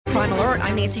Crime Alert,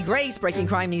 I'm Nancy Grace. Breaking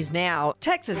crime news now.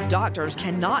 Texas doctors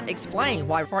cannot explain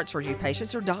why heart surgery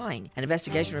patients are dying. An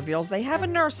investigation reveals they have a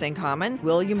nurse in common.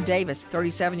 William Davis,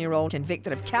 37-year-old,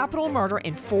 convicted of capital murder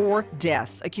in 4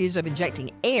 deaths, accused of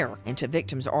injecting air into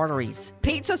victims' arteries.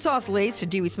 Pizza sauce leads to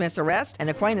Dewey Smith's arrest. An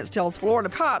acquaintance tells Florida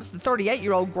cops the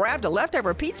 38-year-old grabbed a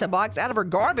leftover pizza box out of her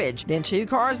garbage. Then 2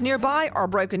 cars nearby are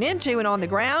broken into, and on the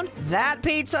ground, that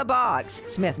pizza box.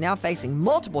 Smith now facing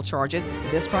multiple charges.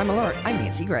 This Crime Alert, I'm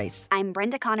Nancy Grace. I'm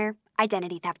Brenda Connor,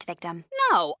 identity theft victim.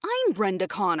 No, I'm Brenda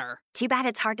Connor. Too bad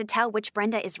it's hard to tell which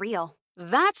Brenda is real.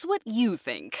 That's what you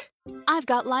think. I've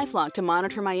got LifeLock to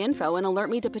monitor my info and alert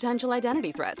me to potential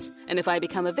identity threats. And if I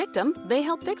become a victim, they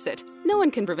help fix it. No one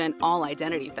can prevent all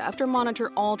identity theft or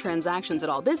monitor all transactions at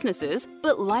all businesses,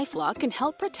 but LifeLock can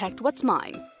help protect what's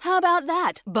mine. How about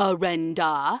that,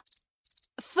 Brenda?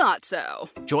 Thought so.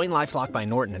 Join LifeLock by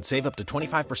Norton and save up to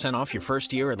 25% off your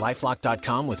first year at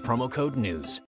LifeLock.com with promo code NEWS.